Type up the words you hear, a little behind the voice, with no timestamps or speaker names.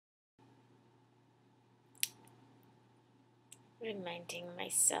reminding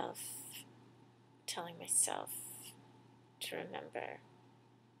myself, telling myself to remember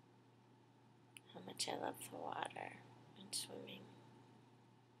how much I love the water and swimming.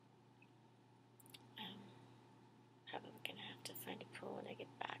 Probably gonna have to find a pool when I get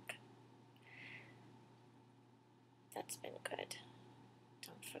back. That's been good.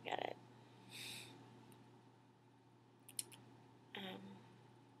 Don't forget it.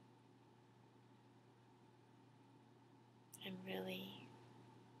 I'm really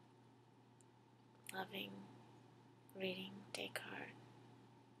loving reading Descartes.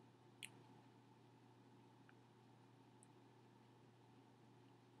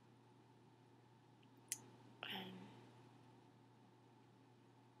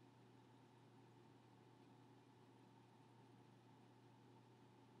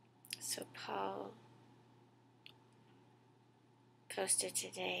 So Paul posted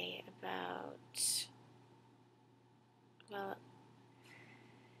today about, well,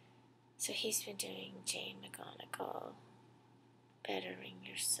 so he's been doing Jane McGonigal, bettering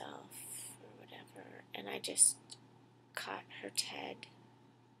yourself or whatever, and I just caught her TED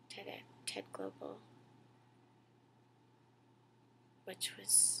Global, which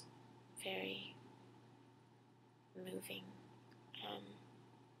was very moving.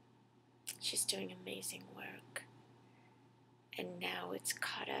 She's doing amazing work, and now it's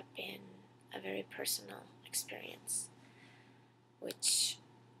caught up in a very personal experience, which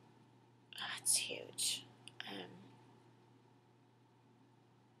it's huge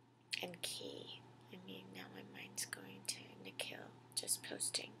and key. I mean, now my mind's going to Nikhil just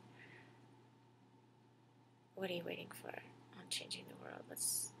posting, what are you waiting for on changing the world?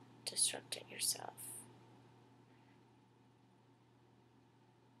 Let's disrupt it yourself.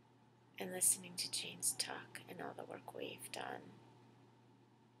 And listening to Jane's talk and all the work we've done,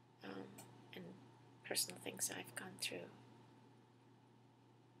 and personal things I've gone through,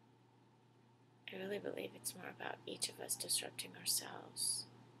 I really believe it's more about each of us disrupting ourselves.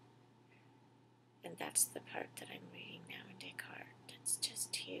 And that's the part that I'm reading now in Descartes. It's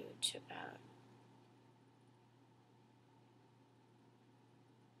just huge about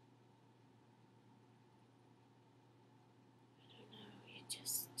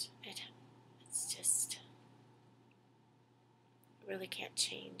really can't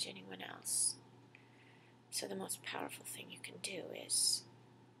change anyone else. So the most powerful thing you can do is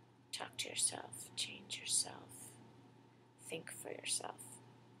talk to yourself, change yourself, think for yourself.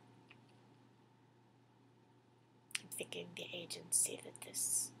 I'm thinking the agency that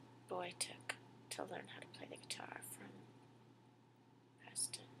this boy took to learn how to play the guitar from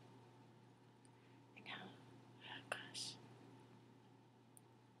Preston. And how, oh gosh,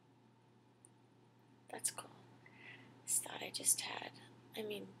 that's cool. This thought I just had. I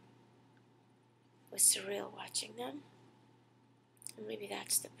mean, it was surreal watching them. And maybe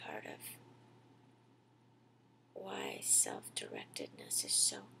that's the part of why self-directedness is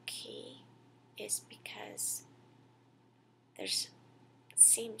so key, is because there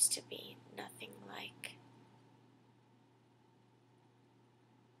seems to be nothing like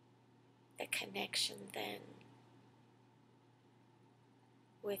the connection then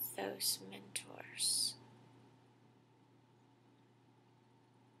with those mentors.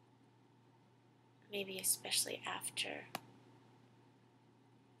 Maybe especially after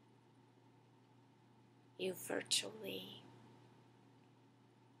you virtually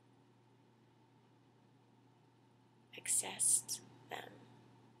accessed them.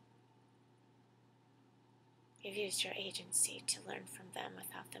 You've used your agency to learn from them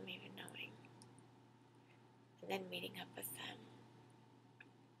without them even knowing. And then meeting up with them.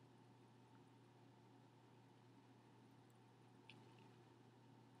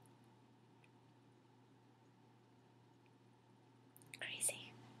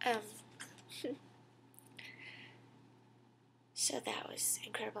 Crazy. So that was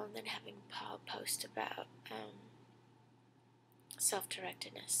incredible. And then having Paul post about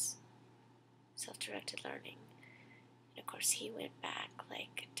self-directedness, self-directed learning. And of course he went back,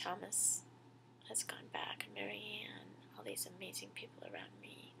 like Thomas has gone back, and Marianne, all these amazing people around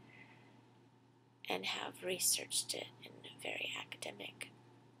me, and have researched it in very academic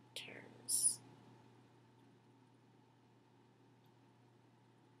terms.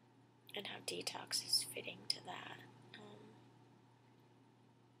 And how detox is fitting to that.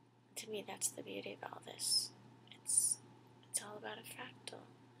 To me, that's the beauty of all this. It's all about a fractal.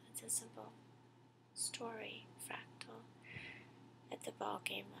 It's a simple story fractal. At the ball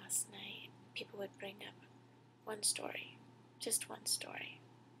game last night, people would bring up one story, just one story,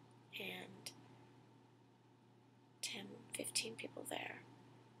 and 10, 15 people there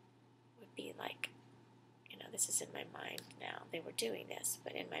would be like, this is in my mind now. They were doing this,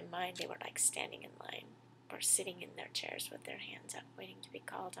 but in my mind they were like standing in line or sitting in their chairs with their hands up, waiting to be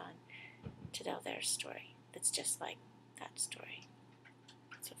called on to tell their story. That's just like that story.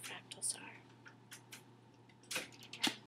 That's what fractals are.